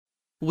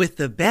With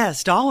the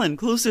best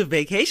all-inclusive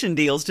vacation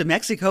deals to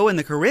Mexico and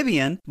the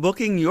Caribbean,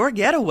 booking your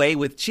getaway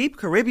with Cheap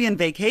Caribbean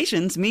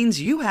Vacations means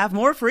you have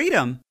more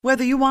freedom.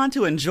 Whether you want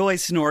to enjoy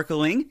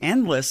snorkeling,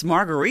 endless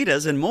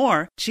margaritas, and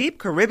more, Cheap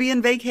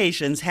Caribbean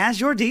Vacations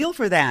has your deal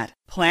for that.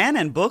 Plan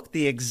and book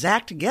the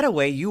exact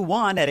getaway you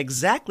want at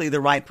exactly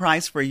the right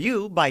price for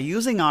you by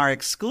using our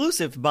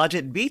exclusive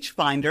budget beach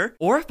finder,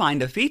 or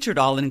find a featured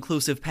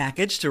all-inclusive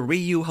package to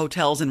Riu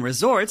Hotels and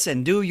Resorts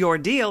and do your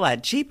deal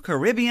at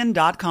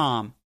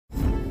cheapcaribbean.com.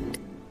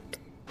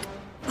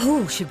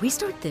 Oh, should we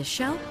start this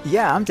show?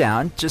 Yeah, I'm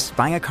down. Just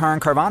buying a car on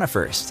Carvana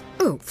first.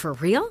 Ooh, for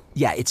real?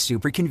 Yeah, it's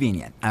super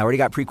convenient. I already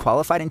got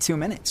pre-qualified in 2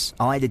 minutes.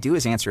 All I had to do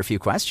is answer a few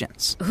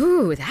questions.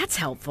 Ooh, that's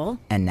helpful.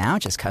 And now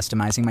just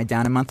customizing my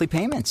down and monthly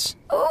payments.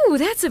 Ooh,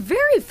 that's a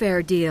very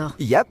fair deal.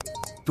 Yep.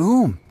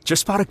 Boom.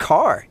 Just bought a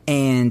car.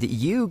 And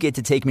you get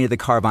to take me to the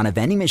Carvana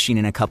vending machine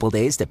in a couple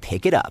days to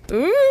pick it up.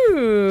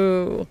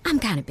 Ooh. I'm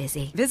kind of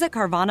busy. Visit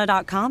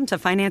Carvana.com to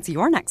finance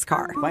your next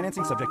car.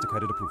 Financing subject to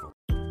credit approval.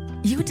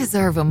 You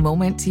deserve a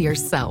moment to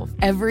yourself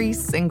every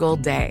single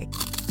day.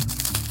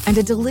 And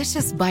a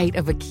delicious bite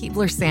of a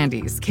Keebler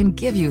Sandies can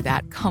give you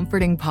that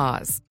comforting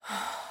pause.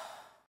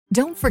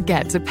 Don't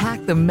forget to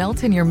pack the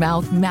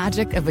melt-in-your-mouth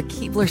magic of a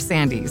Keebler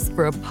Sandies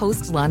for a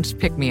post-lunch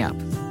pick-me-up.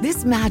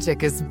 This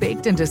magic is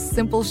baked into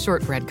simple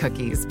shortbread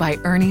cookies by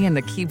Ernie and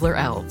the Keebler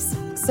Elves.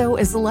 So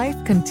as life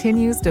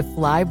continues to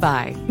fly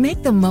by,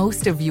 make the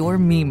most of your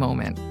me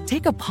moment.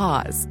 Take a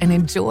pause and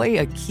enjoy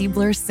a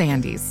Keebler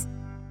Sandies.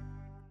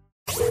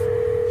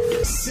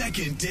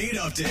 Second date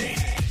update.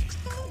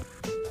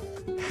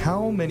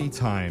 How many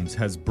times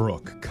has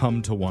Brooke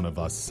come to one of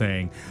us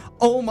saying,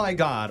 "Oh my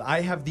God,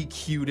 I have the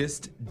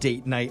cutest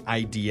date night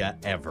idea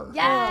ever"?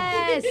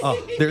 Yes!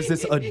 There's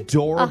this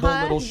adorable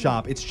little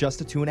shop. It's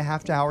just a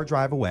 2.5 hour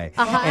drive away.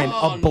 And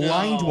a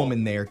blind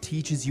woman there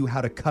teaches you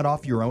how to cut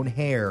off your own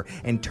hair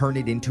and turn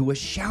it into a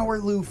shower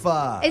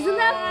loofah. Isn't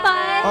that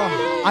fun?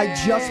 I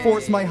just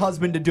forced my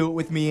husband to do it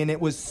with me, and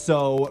it was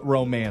so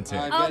romantic.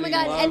 Oh my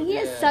God, and he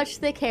has such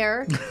thick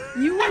hair.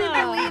 You wouldn't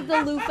believe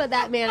the loofah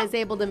that man is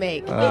able to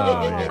make.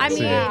 I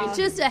mean,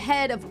 just a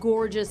head of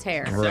gorgeous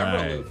hair.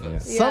 Right. Yeah.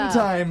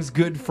 Sometimes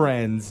good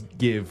friends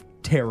give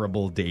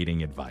terrible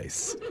dating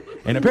advice.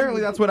 And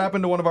apparently that's what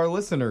happened to one of our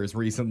listeners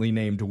recently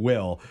named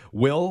Will.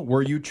 Will,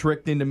 were you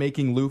tricked into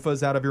making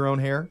loofahs out of your own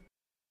hair?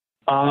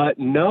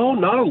 No,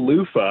 not a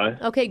loofah.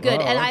 Okay, good.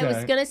 Oh, and I okay.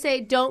 was going to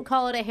say, don't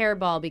call it a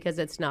hairball because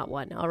it's not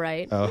one, all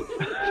right? Oh.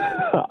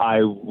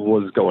 I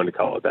was going to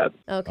call it that.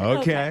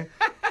 Okay.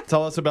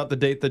 Tell us about the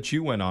date that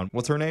you went on.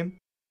 What's her name?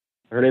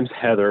 Her name's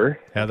Heather.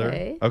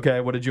 Heather?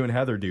 Okay, what did you and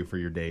Heather do for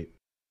your date?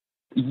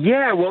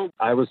 Yeah, well,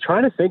 I was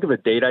trying to think of a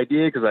date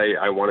idea because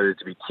I wanted it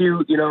to be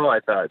cute, you know. I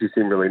thought she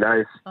seemed really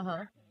nice.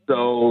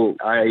 So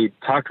I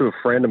talked to a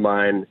friend of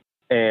mine,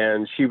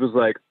 and she was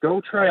like,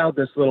 go try out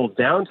this little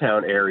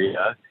downtown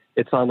area.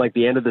 It's on, like,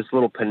 the end of this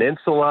little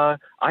peninsula.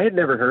 I had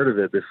never heard of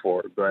it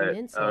before, but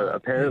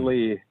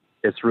apparently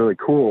it's really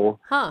cool.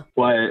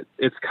 But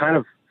it's kind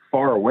of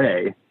far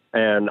away,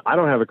 and I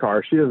don't have a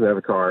car. She doesn't have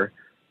a car.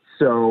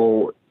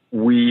 So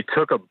we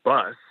took a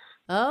bus.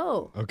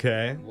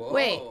 Okay.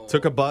 Wait.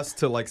 Took a bus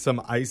to like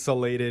some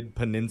isolated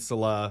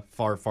peninsula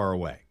far, far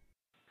away.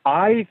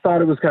 I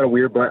thought it was kind of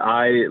weird, but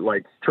I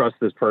trust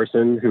this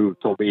person who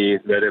told me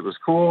that it was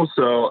cool.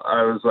 So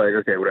I was like,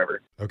 okay,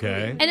 whatever.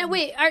 Okay. And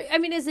wait, I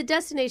mean, is the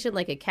destination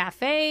like a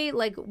cafe?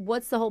 Like,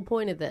 what's the whole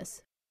point of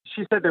this?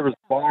 She said there was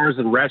bars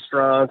and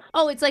restaurants.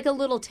 Oh, it's like a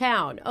little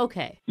town.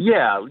 Okay.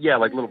 Yeah,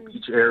 like little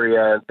beach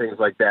area and things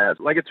like that.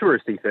 Like a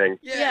touristy thing.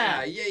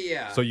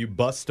 Yeah. So you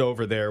bust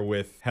over there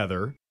with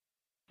Heather.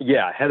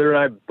 Yeah, Heather and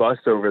I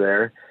bust over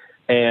there,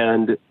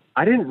 and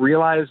I didn't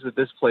realize that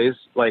this place,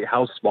 like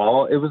how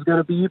small it was going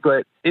to be,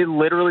 but it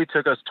literally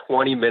took us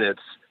 20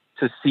 minutes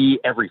to see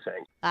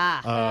everything.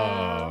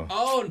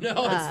 Oh, no,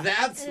 it's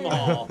that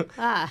small.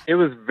 It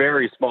was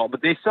very small,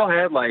 but they still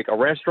had like a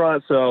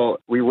restaurant, so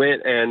we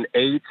went and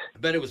ate. I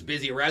bet it was a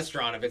busy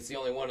restaurant if it's the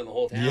only one in the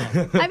whole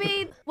town. I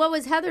mean, what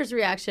was Heather's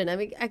reaction? I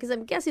mean, because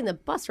I'm guessing the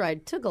bus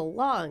ride took a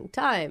long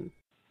time.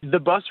 The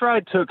bus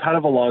ride took kind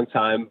of a long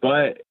time,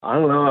 but I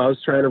don't know. I was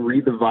trying to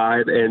read the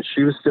vibe, and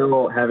she was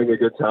still having a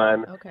good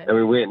time. Okay. And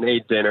we went and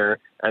ate dinner,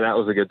 and that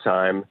was a good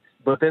time.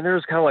 But then there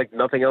was kind of like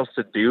nothing else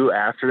to do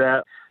after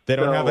that. They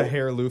don't have a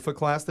hair loofah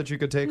class that you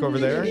could take over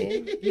there?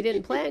 You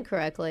didn't plan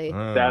correctly.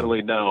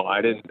 Sadly, no.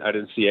 I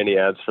didn't see any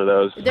ads for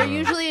those. They're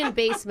usually in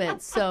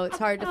basements, so it's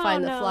hard to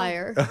find the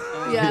flyer.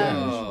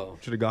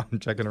 Should have gone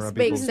checking around.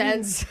 Makes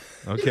sense.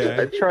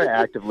 Okay. I try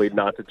actively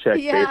not to check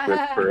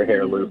basements for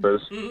hair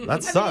loofahs.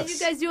 That sucks. Did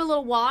you guys do a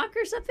little walk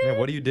or something? Yeah,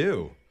 what do you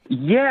do?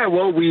 Yeah,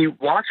 well, we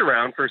walked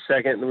around for a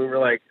second, and we were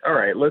like, all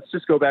right, let's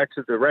just go back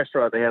to the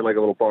restaurant. They had like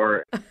a little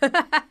bar.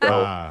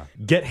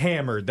 Get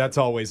hammered. That's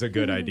always a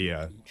good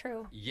idea.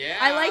 True. Yeah.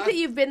 I like that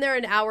you've been there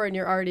an hour and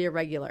you're already a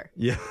regular.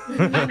 Yeah.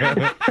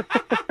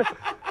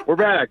 We're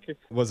back.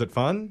 Was it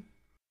fun?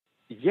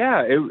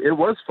 Yeah, it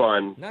was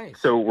fun.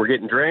 Nice. So we're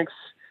getting drinks,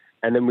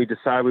 and then we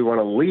decide we want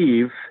to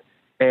leave,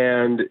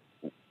 and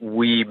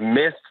we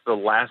missed the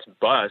last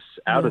bus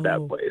out of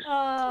that place.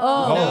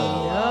 Oh,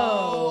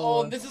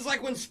 This is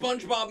like when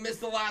SpongeBob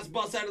missed the last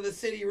bus out of the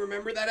city.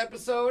 Remember that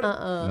episode?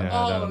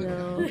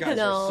 Yeah, You guys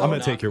No. are so I'm gonna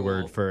not take your cool.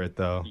 word for it,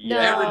 though. No.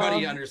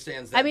 Everybody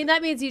understands that. I mean,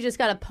 that means you just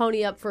got to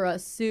pony up for a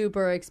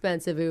super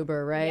expensive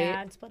Uber, right?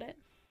 Yeah, and split it.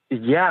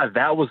 Yeah,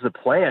 that was the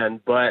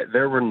plan, but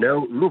there were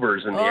no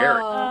Ubers in the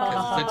area.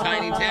 'Cause it's a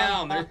tiny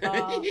town.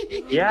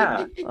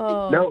 Yeah.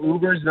 Oh. No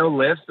Ubers, no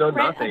lifts, no Rent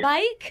nothing. a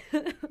bike?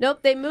 Nope,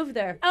 they moved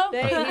there. Oh.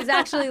 He's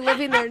actually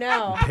living there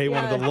now. Pay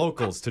one of the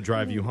locals to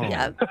drive you home.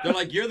 Yeah. They're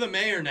like, you're the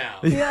mayor now.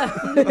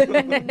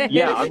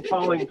 Yeah, I'm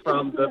calling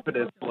from the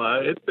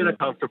peninsula. It's been a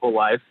comfortable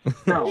life.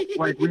 No,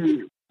 like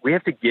we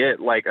have to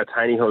get like a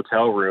tiny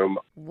hotel room.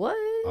 What?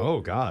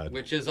 Oh, God.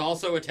 Which is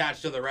also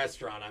attached to the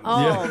restaurant.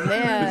 Oh,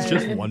 man. It's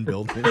just one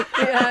building. It's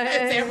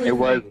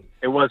everything.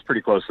 It was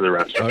pretty close to the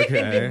restaurant.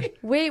 Okay.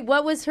 Wait,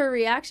 what was her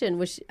reaction?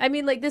 Was she, I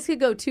mean, like, this could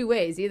go two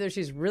ways. Either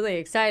she's really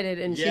excited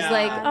and she's Yeah.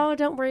 like, oh,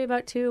 don't worry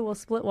about two. We'll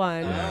split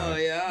one. Oh,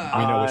 yeah.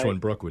 We know which one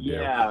Brooke would do.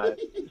 Yeah.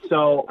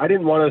 So I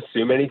didn't want to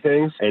assume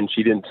anything, and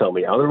she didn't tell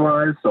me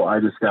otherwise. So I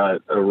just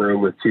got a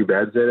room with 2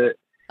 beds in it.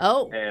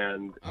 Oh,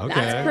 And Okay.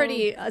 that's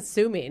pretty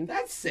assuming.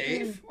 That's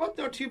safe. Well,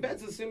 no, 2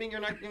 beds, assuming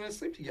you're not going to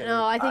sleep together.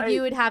 No, I think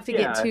you would have to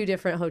get yeah. 2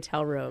 different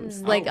hotel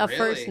rooms. Like a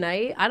first really?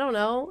 night. I don't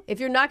know. If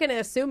you're not going to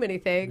assume You're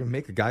anything. gonna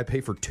make a guy pay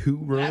for 2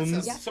 rooms?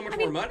 That's so much I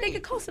more mean, money. they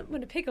could call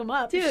someone to pick them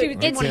up. Dude, if she was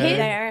it's Okay. his,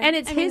 there. and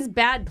it's I his mean,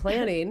 bad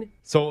planning.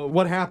 So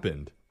what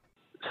happened?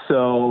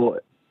 so,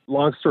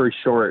 long story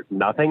short,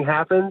 nothing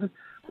happened.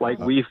 Like,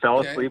 we fell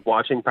Okay. asleep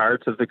watching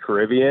Pirates of the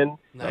Caribbean,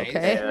 Nice.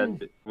 Okay.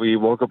 and we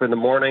woke up in the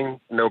morning,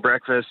 no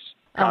breakfast,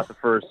 caught the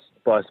first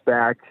bus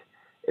back.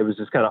 It was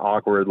just kind of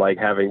awkward, like,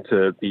 having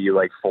to be,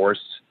 like,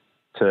 forced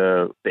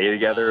to stay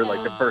together,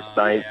 like, the first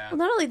night. Yeah. Well,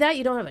 not only that,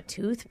 you don't have a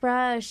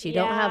toothbrush. You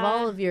don't have Yeah.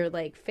 all of your,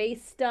 like,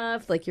 face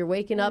stuff. Like, you're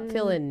waking up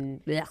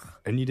feeling, ugh.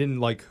 And you didn't,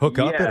 like, hook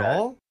up at Yeah.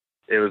 all?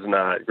 It was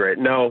not great.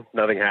 No,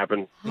 nothing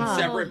happened. In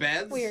separate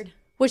beds? Weird.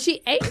 Was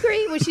she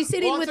angry? Was she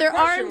sitting Well, with it's her a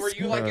question. arms? Were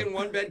you like in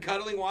one bed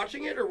cuddling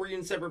watching it, or were you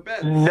in separate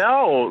beds?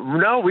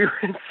 No, we were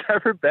in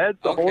separate beds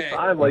the whole Okay.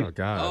 time. Like, Oh,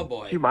 God. Oh,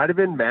 boy. she might have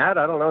been mad.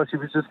 I don't know. She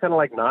was just kind of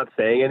like not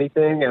saying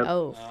anything. And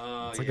Oh.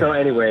 so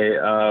anyway,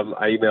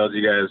 I emailed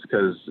you guys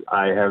because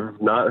I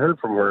have not heard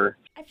from her.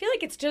 I feel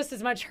like it's just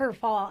as much her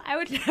fault. I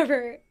would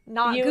never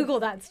not You- Google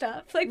that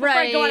stuff. Like before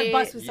I go on a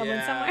bus Right. with someone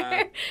Yeah.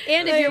 somewhere.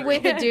 And if you're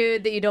with a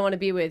dude that you don't want to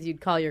be with,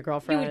 you'd call your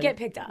girlfriend. You would get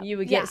picked up. You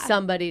would Yeah. get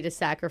somebody to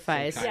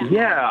sacrifice. Yeah.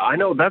 Yeah, I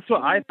know. That's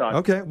what I thought.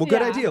 Okay, well,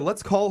 good Yeah. idea.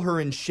 Let's call her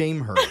and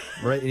shame her,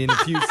 right, in a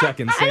few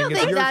seconds, saying don't it's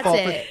think your that's fault.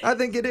 it. I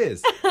think it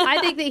is. I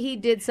think that he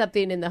did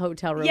something in the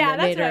hotel room Yeah, that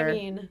made that's what her I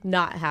mean.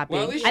 not happy.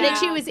 Well, at least I think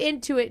she- she was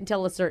into it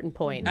until a certain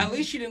point. At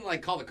least she didn't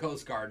like call the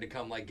Coast Guard to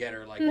come like get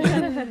her. Like,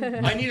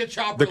 I need a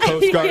chopper. The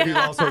Coast Guard who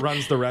also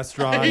runs the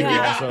restaurant, who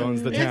Yeah. also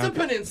owns the It's town. a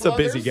peninsula. It's a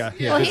busy There's- guy.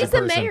 yeah. Yeah, Well, busy he's the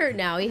person. mayor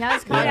now. He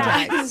has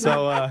contacts.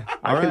 So, I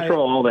all right.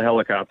 control all the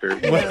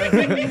helicopters.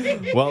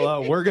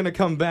 Well, we're going to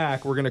come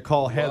back. We're going to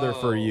call Heather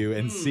for you Hmm.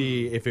 and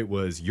see if it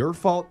was your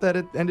fault that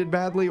it ended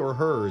badly or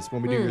hers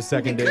when we do your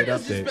second It date could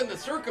have just update. been the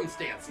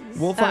circumstances.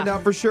 We'll find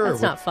out for sure.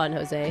 That's not fun,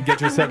 Jose.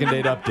 Get your second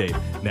date update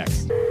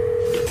next.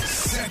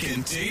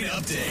 Second date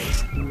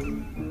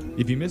update.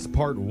 If you missed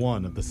part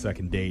 1 of the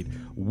second date,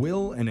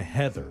 Will and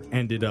Heather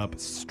ended up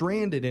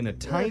stranded in a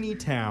tiny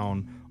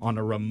town on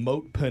a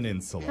remote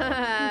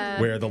peninsula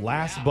where the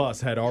last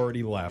bus had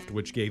already left,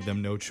 which gave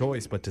them no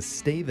choice but to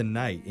stay the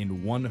night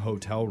in one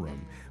hotel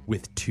room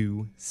with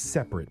 2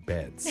 separate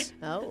beds.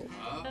 Oh.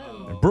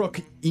 Brooke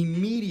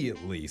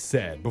immediately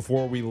said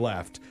before we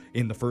left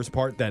in the first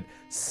part that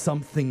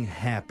something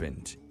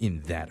happened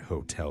in that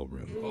hotel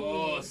room.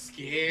 Oh,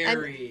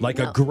 scary. Like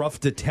a gruff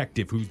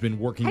detective who's been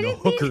working the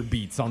hooker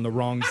beats on the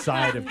wrong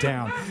side of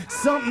town.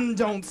 Something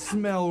don't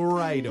smell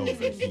right over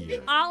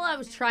here. All I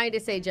was trying to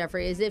say,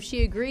 Jeffrey, is if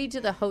she agreed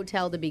to the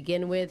hotel to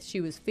begin with,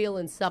 she was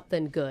feeling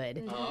something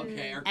good.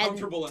 Okay, or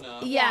comfortable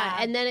enough. Yeah,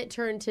 and then it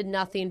turned to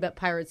nothing but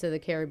Pirates of the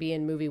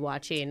Caribbean movie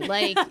watching.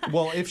 Like,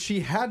 Well, if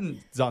she hadn't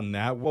done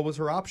that, what was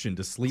her option?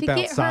 To sleep to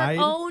get outside?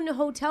 her own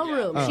hotel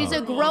room. She's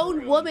a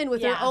grown woman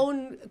with her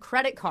own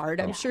credit card.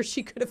 I'm sure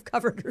she could have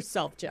covered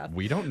herself, Jeff.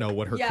 We don't know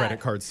what her Yeah. credit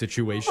card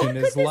situation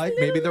is like.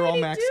 Maybe they're all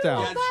maxed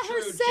out. That's true.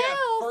 herself. Jeff,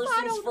 first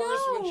I things don't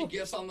first, when know. she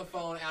gets on the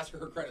phone, ask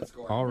her credit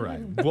score. All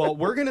right. Well,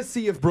 we're going to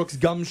see if Brooke's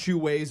gumshoe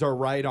ways are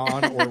right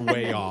on or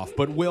way off.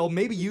 But, Will,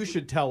 maybe you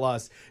should tell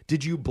us,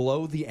 did you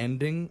blow the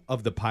ending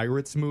of the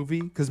Pirates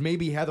movie? Because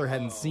maybe Heather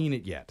hadn't seen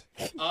it yet.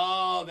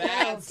 Oh,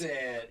 that's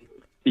it.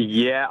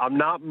 Yeah, I'm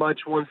not much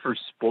one for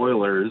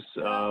spoilers.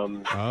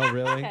 Oh,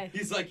 really?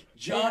 He's like,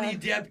 Johnny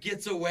Depp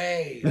gets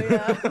away. No,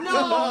 come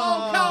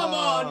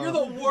on. You're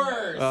the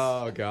worst.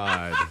 Oh,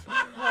 God.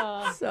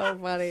 So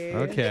funny.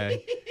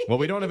 Okay. Well,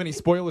 we don't have any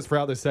spoilers for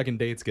how the second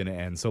date's going to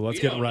end, so let's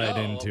We get don't right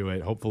know. into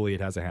it. Hopefully it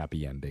has a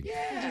happy ending.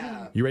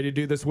 Yeah. You ready to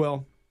do this,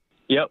 Will?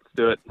 Yep, let's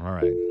do it. All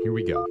right. Here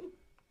we go.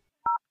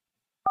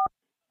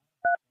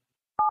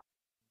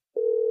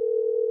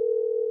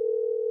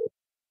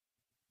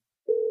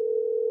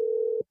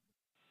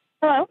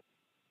 Hello?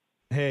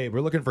 Hey,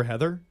 we're looking for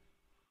Heather.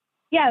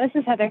 Yeah, this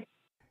is Heather.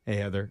 Hey,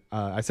 Heather.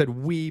 I said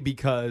we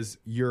because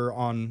you're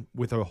on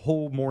with a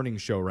whole morning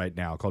show right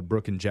now called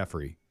Brooke and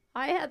Jeffrey.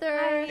 Hi,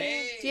 Heather.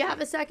 Hey. Do you have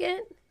a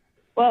second?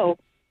 Whoa.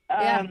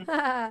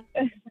 Yeah.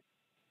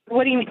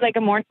 What do you mean, like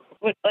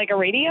a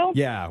radio?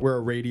 Yeah, we're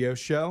a radio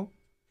show.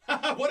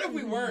 What if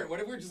we weren't?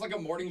 What if we were just like a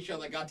morning show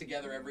that got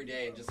together every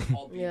day and just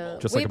called people?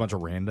 Just like a bunch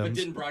of But randoms.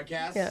 didn't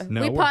broadcast? Yeah.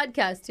 No, we we're-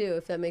 podcast too,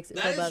 if that makes it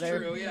That feel is better.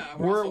 true, yeah.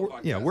 We're also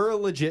a podcast. We're a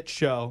legit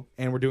show,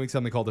 and we're doing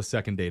something called a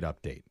second date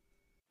update.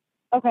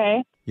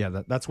 Okay.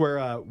 Yeah, that's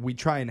where we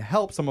try and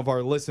help some of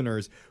our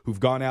listeners who've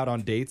gone out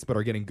on dates but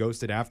are getting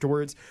ghosted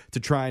afterwards to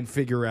try and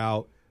figure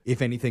out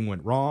if anything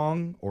went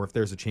wrong or if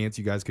there's a chance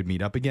you guys could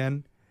meet up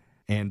again.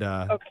 And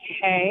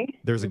Okay.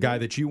 there's a guy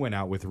that you went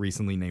out with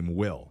recently named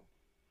Will.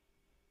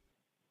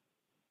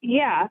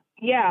 Yeah.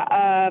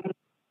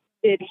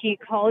 Did he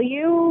call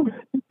you?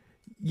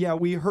 Yeah,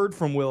 we heard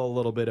from Will a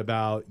little bit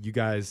about you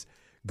guys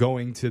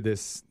going to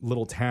this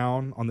little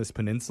town on this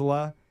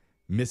peninsula,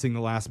 missing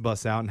the last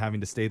bus out and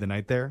having to stay the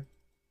night there.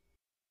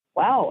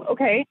 Wow.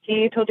 Okay.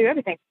 He told you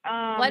everything.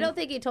 Well, I don't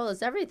think he told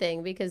us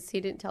everything because he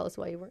didn't tell us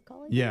why you weren't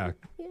calling. Yeah,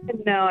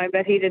 No, I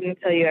bet he didn't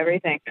tell you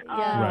everything.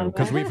 right.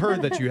 Because we've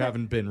heard that you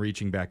haven't been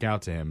reaching back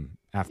out to him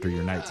after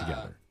your night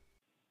together.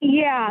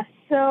 Yeah.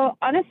 So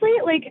honestly,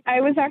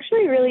 I was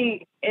actually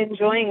really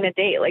enjoying the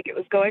date. It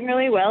was going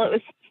really well. It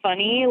was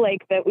funny,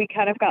 that we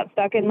kind of got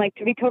stuck in.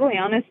 To be totally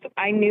honest,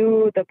 I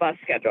knew the bus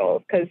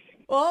schedule because,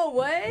 Oh,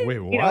 what? Wait,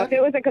 what? if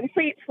it was a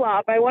complete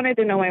flop, I wanted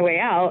to know my way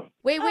out.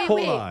 Wait.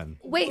 Hold on.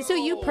 Wait, so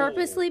you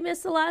purposely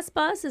missed the last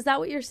bus? Is that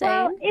what you're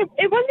saying? Well,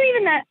 it wasn't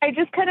even that. I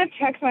just kind of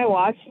checked my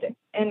watch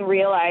and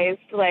realized,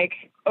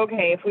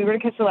 okay, if we were to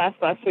catch the last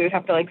bus, we would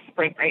have to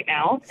sprint right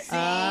now. See,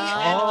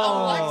 and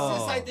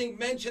Alexis, I think,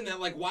 mentioned that.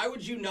 Why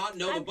would you not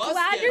know the bus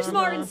Glad you're schedule?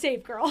 smart and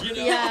safe, girl. You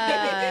know?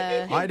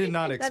 Yeah. I did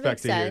not That expect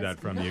makes to hear sense. that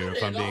from you,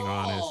 if I'm being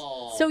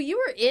honest. So you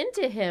were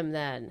into him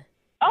then?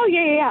 Oh,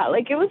 yeah.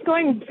 It was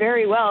going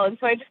very well. And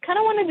so I just kind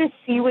of wanted to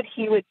see what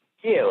he would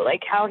do,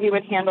 how he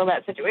would handle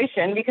that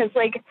situation. Because,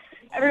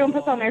 everyone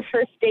puts on their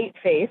first date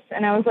face.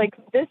 And I was like,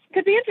 this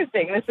could be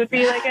interesting. This would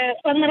be a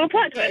fun little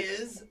plot twist.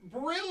 Is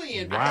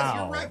brilliant. Wow. Because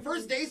you're right.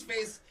 First date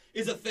face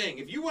is a thing.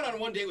 If you went on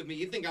one date with me,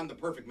 you think I'm the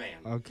perfect man.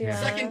 Okay. Yeah.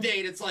 Second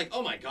date, it's like,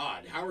 oh my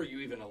God, how are you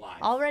even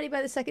alive? Already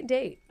by the second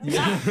date.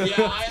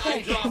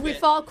 I drop We it.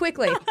 fall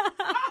quickly.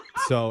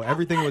 So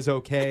everything was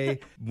okay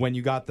when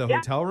you got the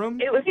hotel room?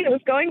 It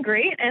was going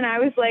great. And I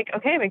was like,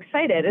 okay, I'm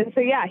excited. And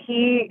so, yeah,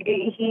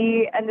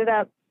 he ended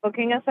up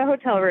booking us a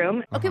hotel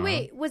room. Okay,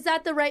 wait. Was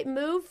that the right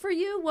move for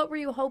you? What were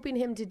you hoping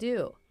him to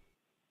do?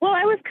 Well,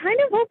 I was kind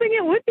of hoping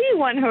it would be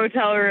one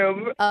hotel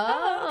room.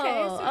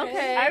 Oh,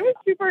 okay. I was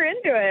super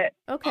into it.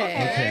 Okay.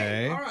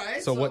 Okay. All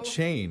right, So what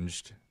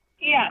changed?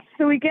 Yeah,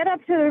 so we get up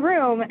to the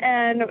room,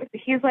 and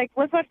he's like,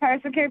 let's watch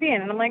Pirates of the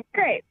Caribbean. And I'm like,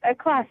 great, a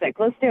classic,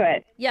 let's do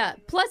it. Yeah.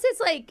 Plus,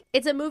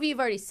 it's a movie you've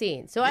already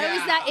seen. So I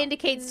always that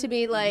indicates to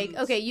me,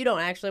 okay, you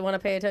don't actually want to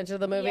pay attention to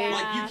the movie.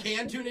 You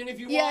can tune in if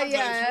you Yeah, want,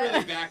 yeah. but it's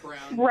really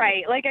background.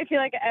 Right, I feel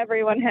like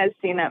everyone has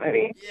seen that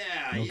movie.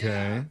 Yeah,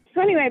 Okay.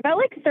 So anyway,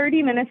 about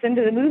 30 minutes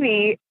into the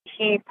movie,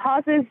 he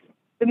pauses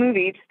the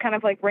movie just kind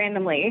of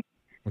randomly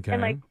Okay.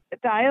 and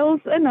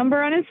dials a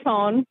number on his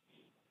phone,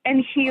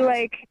 and he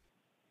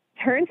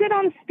turns it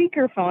on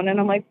speakerphone, and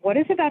I'm like, what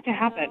is about to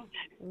happen?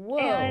 Whoa.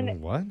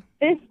 And What?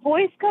 this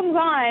voice comes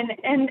on,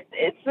 and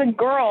it's a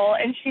girl,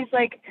 and she's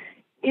like,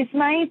 is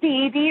my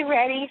baby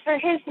ready for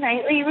his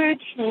nightly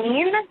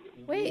routine?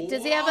 Wait,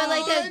 does he have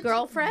a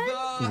girlfriend?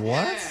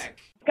 What?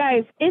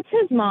 Guys, it's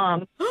his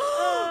mom.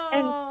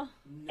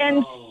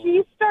 And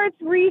she starts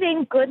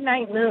reading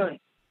Goodnight Moon.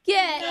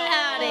 Get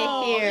out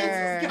of here. This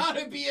has got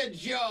to be a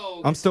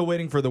joke. I'm still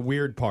waiting for the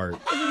weird part.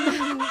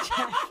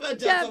 That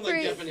does sound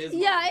like Jeff and his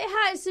mom. Yeah, it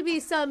has to be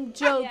some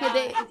joke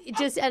and it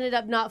just ended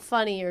up not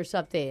funny or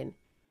something.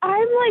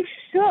 I'm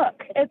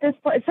shook at this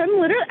point. So I'm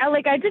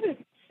literally, I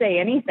didn't say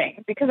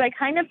anything because I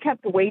kind of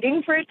kept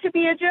waiting for it to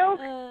be a joke.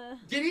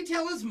 Did he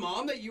tell his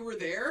mom that you were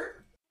there?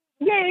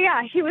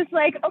 Yeah. He was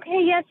like,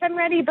 okay, yes, I'm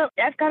ready, but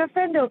I've got a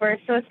friend over,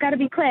 so it's got to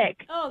be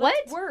quick. Oh, What?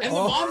 that's worse. And the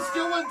mom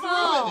still went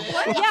through with it.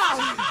 What?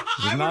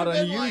 Yeah. It's not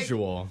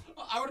unusual.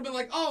 I would have been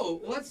like, oh,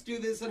 let's do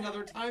this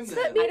another time So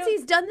then. that means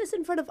he's done this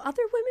in front of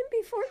other women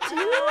before,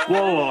 too?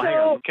 Whoa, hang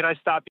on. Can I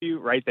stop you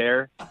right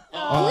there?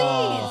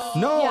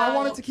 No, I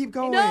wanted to keep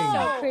going. No,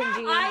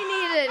 cringy.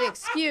 I need an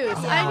excuse.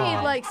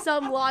 I need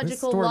some This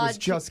logical story was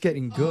logic. just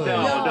getting good.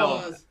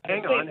 No.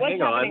 Hang on, What's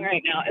hang on. happening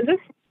right now? Is this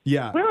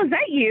Yeah. Will? Is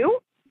that you?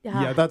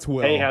 Yeah, that's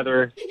Will. Hey,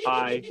 Heather.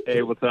 Hi.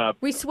 Hey, what's up?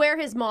 We swear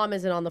his mom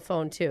isn't on the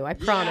phone, too. I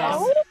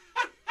promise.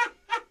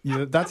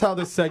 Yeah, that's how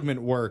this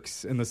segment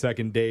works in the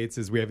second dates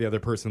is we have the other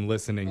person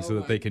listening so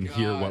that they can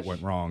hear what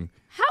went wrong.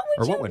 How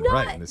Or would what you went not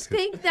right in this case.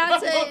 think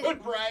that's a...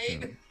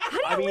 Right?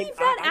 How do you leave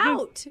that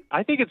out?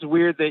 I think it's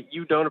weird that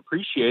you don't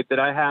appreciate that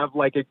I have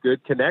a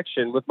good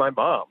connection with my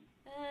mom.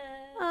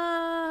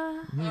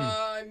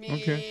 I mean,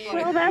 Okay.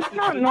 Well, that's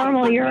not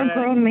normal. You're a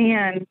grown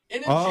man.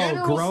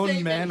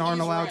 Grown men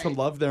aren't allowed to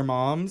love their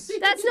moms?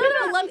 That's not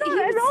a love.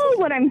 That's all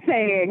what I'm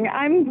saying.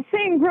 I'm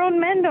saying grown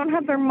men don't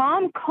have their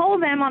mom call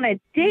them on a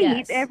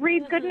date every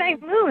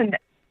goodnight moon.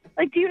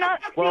 Like, do you not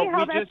see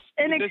how that's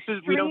an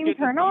we don't extreme get to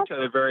turn see off? each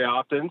other very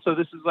often, so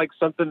this is like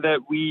something that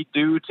we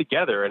do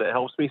together, and it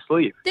helps me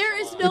sleep.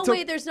 There is no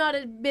way there's not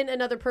been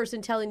another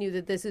person telling you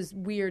that this is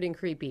weird and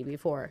creepy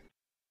before.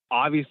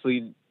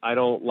 Obviously, I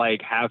don't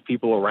have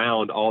people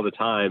around all the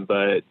time,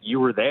 but you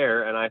were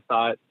there, and I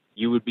thought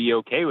you would be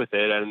okay with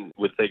it and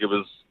would think it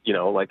was,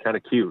 kind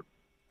of cute.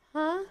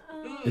 Huh?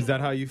 Is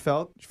that how you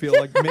felt? You feel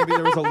like maybe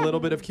there was a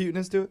little bit of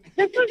cuteness to it?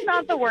 This was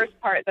not the worst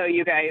part, though,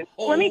 you guys.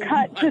 Let me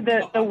cut to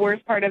the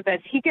worst part of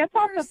this. He gets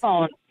off the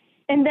phone,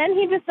 and then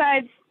he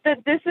decides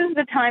that this is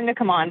the time to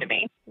come on to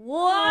me.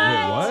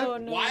 What? Wait,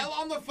 what? While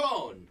on the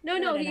phone.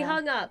 No, he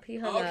hung up. He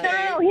hung up.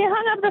 No, he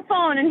hung up the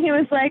phone, and he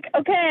was like,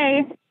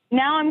 okay,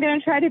 now I'm going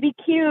to try to be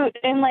cute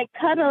and,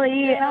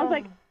 cuddly. And I was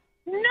like,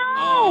 no!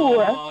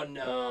 Oh,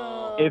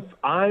 no. If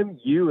I'm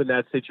you in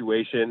that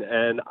situation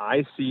and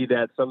I see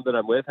that someone that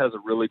I'm with has a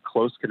really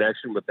close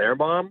connection with their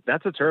mom,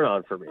 that's a turn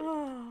on for me.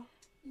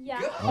 Yeah.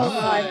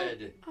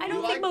 Good. I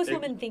don't think most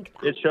women think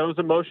that. It shows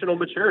emotional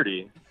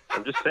maturity.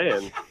 I'm just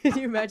saying. Can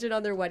you imagine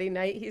on their wedding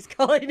night, he's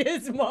calling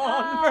his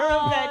mom for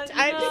a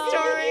bedtime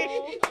story?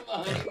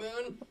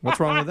 What's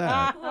wrong with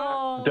that?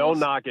 Don't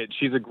knock it.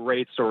 She's a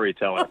great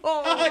storyteller. Get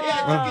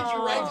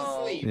you right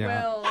to sleep.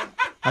 Yeah.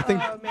 I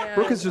think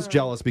Brooke is just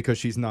jealous because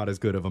she's not as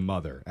good of a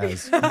mother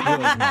as Will's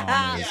mom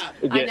is.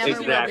 I never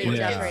will be,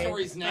 Jeffrey.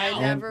 Stories now.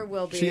 I never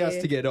will be. She has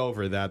to get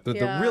over that.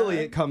 Yeah. Really,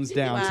 it comes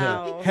down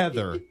to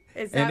Heather.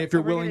 And if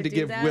you're willing to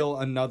give Will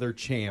another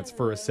chance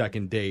for a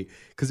second date,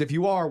 because if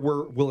you are,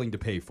 we're willing to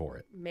pay for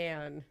it.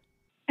 Man.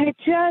 I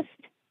just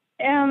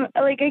am,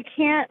 I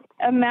can't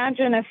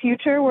imagine a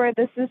future where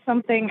this is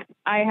something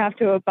I have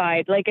to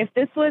abide. If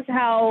this was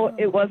how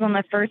it was on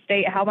the first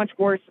date, how much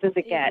worse does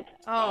it get?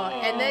 Oh,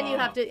 and then you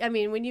have to,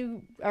 when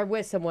you are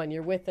with someone,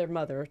 you're with their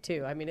mother,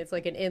 too. It's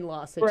like an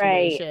in-law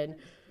situation. Right.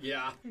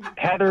 Yeah.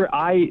 Heather,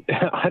 I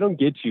don't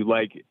get you.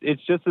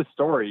 It's just a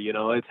story,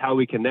 It's how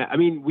we connect.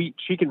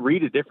 She can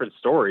read a different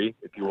story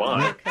if you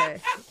want. Okay.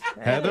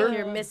 Heather? I think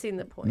you're missing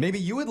the point. Maybe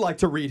you would like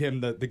to read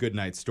him the good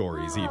night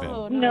stories,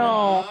 even.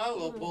 No. A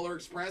little Polar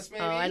Express,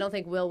 maybe? Oh, I don't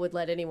think Will would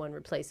let anyone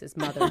replace his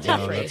mother, No,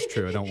 Jeffrey. that's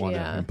true. I don't want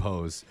to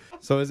impose.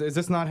 So is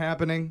this not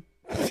happening?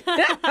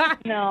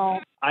 No.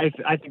 I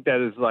think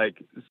that is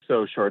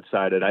so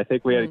short-sighted. I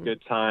think we had a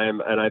good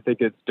time, and I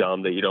think it's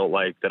dumb that you don't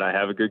like that I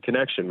have a good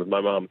connection with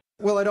my mom.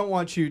 Well, I don't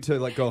want you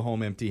to go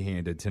home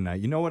empty-handed tonight.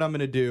 You know what I'm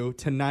going to do?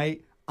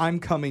 Tonight, I'm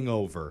coming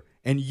over,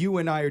 and you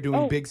and I are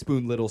doing Big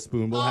Spoon, Little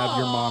Spoon. We'll have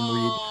your mom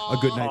read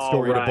a good night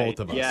story to both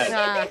of us.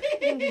 Yes.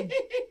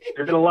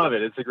 You're going to love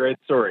it. It's a great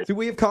story. So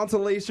we have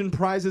consolation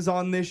prizes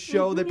on this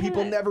show that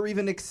people never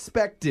even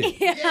expected.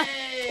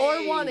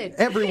 Or wanted.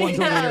 Everyone's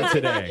a winner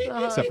today,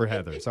 except for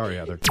Heather. Sorry,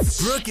 Heather.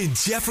 Brooke and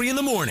Jeffrey in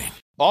the morning.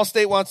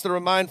 Allstate wants to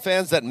remind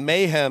fans that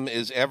mayhem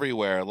is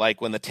everywhere, like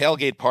when the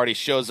tailgate party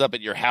shows up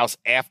at your house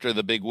after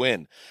the big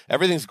win.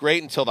 Everything's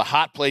great until the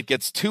hot plate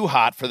gets too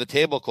hot for the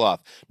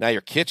tablecloth. Now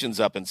your kitchen's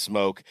up in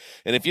smoke.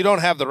 And if you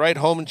don't have the right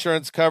home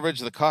insurance coverage,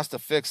 the cost to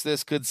fix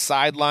this could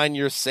sideline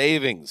your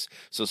savings.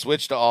 So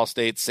switch to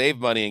Allstate, save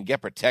money, and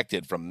get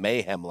protected from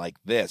mayhem like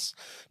this.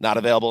 Not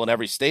available in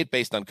every state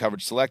based on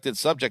coverage selected,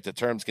 subject to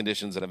terms,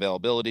 conditions, and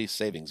availability.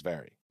 Savings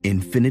vary.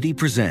 Infinity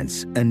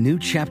presents a new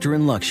chapter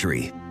in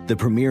luxury, the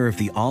premiere of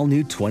the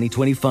all-new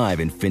 2025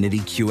 Infinity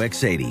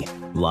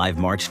QX80, live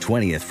March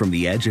 20th from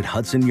the Edge at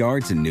Hudson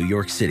Yards in New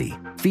York City,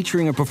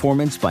 featuring a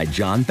performance by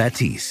John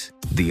Batiste.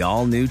 The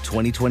all-new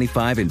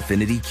 2025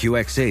 Infinity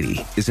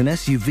QX80 is an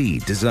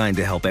SUV designed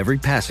to help every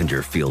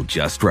passenger feel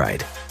just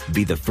right.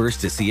 Be the first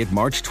to see it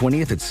March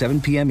 20th at 7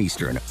 p.m.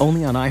 Eastern,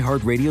 only on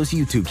iHeartRadio's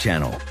YouTube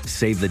channel.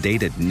 Save the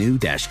date at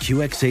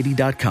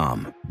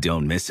new-QX80.com.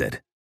 Don't miss it.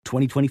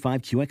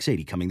 2025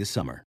 QX80 coming this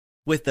summer.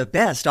 With the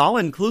best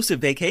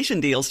all-inclusive vacation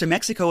deals to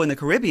Mexico and the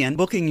Caribbean,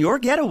 booking your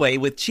getaway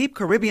with Cheap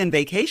Caribbean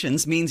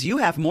Vacations means you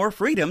have more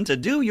freedom to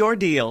do your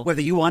deal.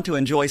 Whether you want to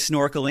enjoy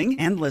snorkeling,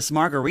 endless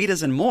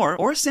margaritas and more,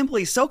 or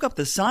simply soak up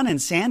the sun and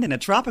sand in a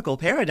tropical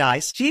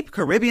paradise, Cheap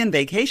Caribbean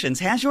Vacations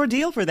has your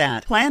deal for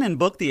that. Plan and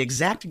book the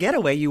exact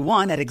getaway you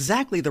want at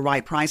exactly the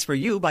right price for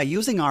you by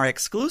using our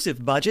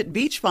exclusive budget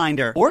Beach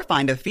Finder. Or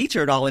find a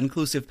featured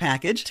all-inclusive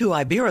package to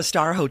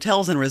Iberostar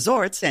Hotels and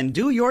Resorts and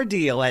do your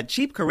deal at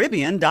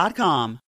cheapcaribbean.com.